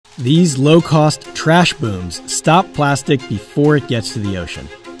These low-cost trash booms stop plastic before it gets to the ocean.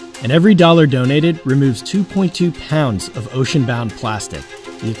 And every dollar donated removes 2.2 pounds of ocean-bound plastic,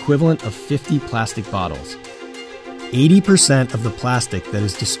 the equivalent of 50 plastic bottles. 80% of the plastic that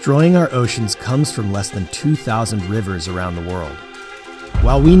is destroying our oceans comes from less than 2,000 rivers around the world.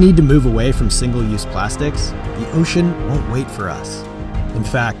 While we need to move away from single-use plastics, the ocean won't wait for us. In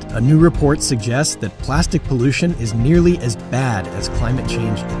fact, a new report suggests that plastic pollution is nearly as bad as climate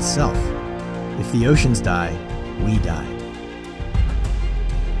change itself. If the oceans die, we die.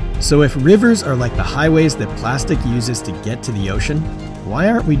 So if rivers are like the highways that plastic uses to get to the ocean, why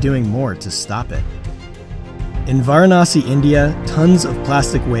aren't we doing more to stop it? In Varanasi, India, tons of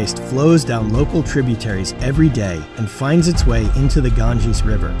plastic waste flows down local tributaries every day and finds its way into the Ganges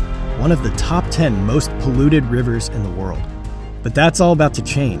River, one of the top 10 most polluted rivers in the world. But that's all about to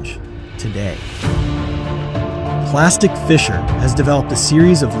change today. Plastic Fisher has developed a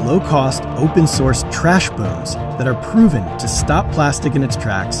series of low-cost, open-source trash booms that are proven to stop plastic in its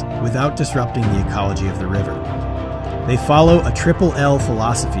tracks without disrupting the ecology of the river. They follow a triple L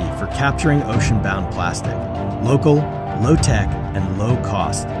philosophy for capturing ocean-bound plastic: local, low-tech, and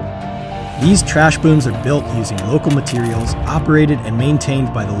low-cost. These trash booms are built using local materials, operated and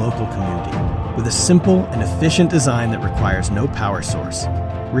maintained by the local community, with a simple and efficient design that requires no power source,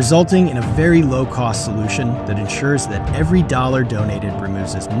 resulting in a very low-cost solution that ensures that every dollar donated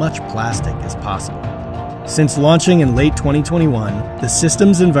removes as much plastic as possible. Since launching in late 2021, the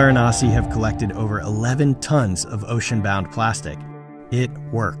systems in Varanasi have collected over 11 tons of ocean-bound plastic. It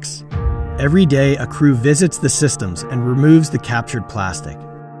works. Every day, a crew visits the systems and removes the captured plastic.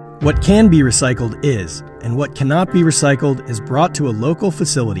 What can be recycled is, and what cannot be recycled is brought to a local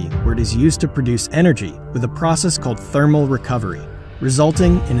facility where it is used to produce energy with a process called thermal recovery,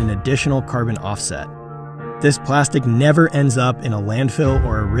 resulting in an additional carbon offset. This plastic never ends up in a landfill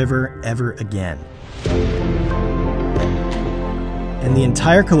or a river ever again. And the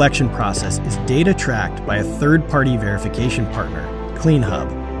entire collection process is data tracked by a third-party verification partner,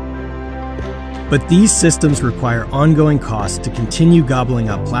 CleanHub. But these systems require ongoing costs to continue gobbling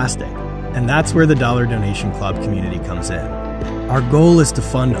up plastic, and that's where the Dollar Donation Club community comes in. Our goal is to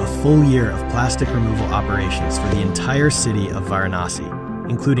fund a full year of plastic removal operations for the entire city of Varanasi,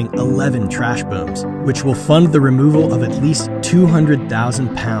 including 11 trash booms, which will fund the removal of at least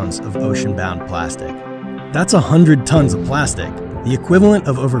 200,000 pounds of ocean-bound plastic. That's 100 tons of plastic, the equivalent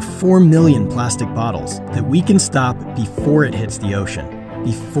of over 4 million plastic bottles that we can stop before it hits the ocean,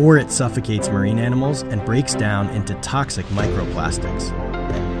 before it suffocates marine animals and breaks down into toxic microplastics.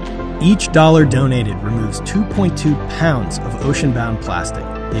 Each dollar donated removes 2.2 pounds of ocean-bound plastic,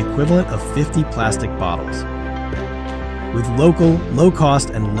 the equivalent of 50 plastic bottles. With local,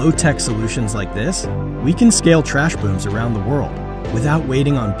 low-cost, and low-tech solutions like this, we can scale trash booms around the world without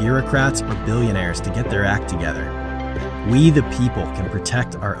waiting on bureaucrats or billionaires to get their act together. We, the people, can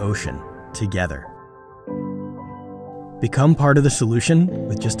protect our ocean together. Become part of the solution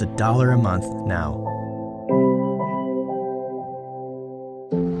with just $1 a month now.